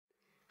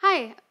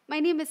Hi, my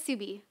name is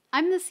Subi.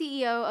 I'm the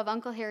CEO of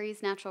Uncle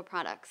Harry's Natural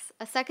Products,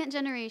 a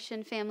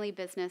second-generation family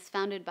business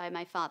founded by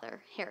my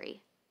father,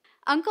 Harry.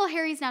 Uncle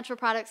Harry's Natural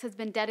Products has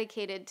been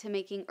dedicated to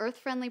making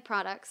earth-friendly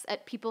products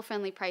at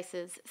people-friendly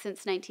prices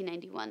since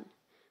 1991.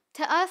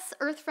 To us,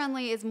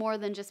 earth-friendly is more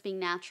than just being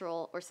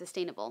natural or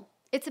sustainable.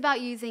 It's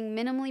about using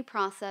minimally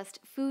processed,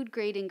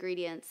 food-grade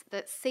ingredients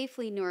that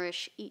safely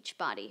nourish each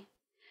body.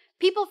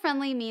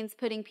 People-friendly means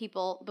putting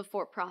people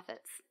before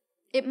profits.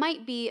 It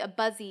might be a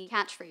buzzy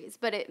catchphrase,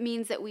 but it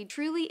means that we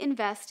truly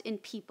invest in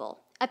people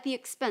at the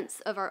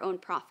expense of our own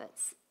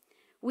profits.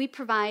 We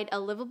provide a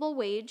livable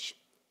wage,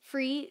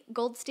 free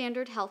gold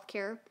standard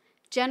healthcare,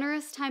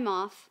 generous time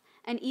off,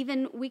 and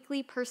even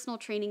weekly personal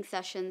training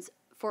sessions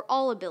for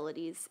all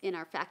abilities in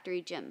our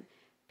factory gym.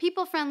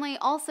 People-friendly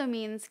also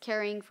means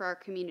caring for our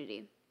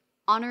community,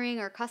 honoring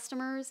our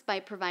customers by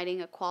providing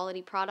a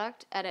quality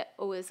product at an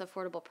always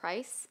affordable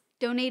price,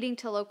 donating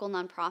to local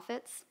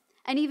nonprofits,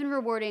 and even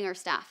rewarding our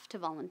staff to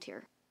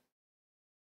volunteer.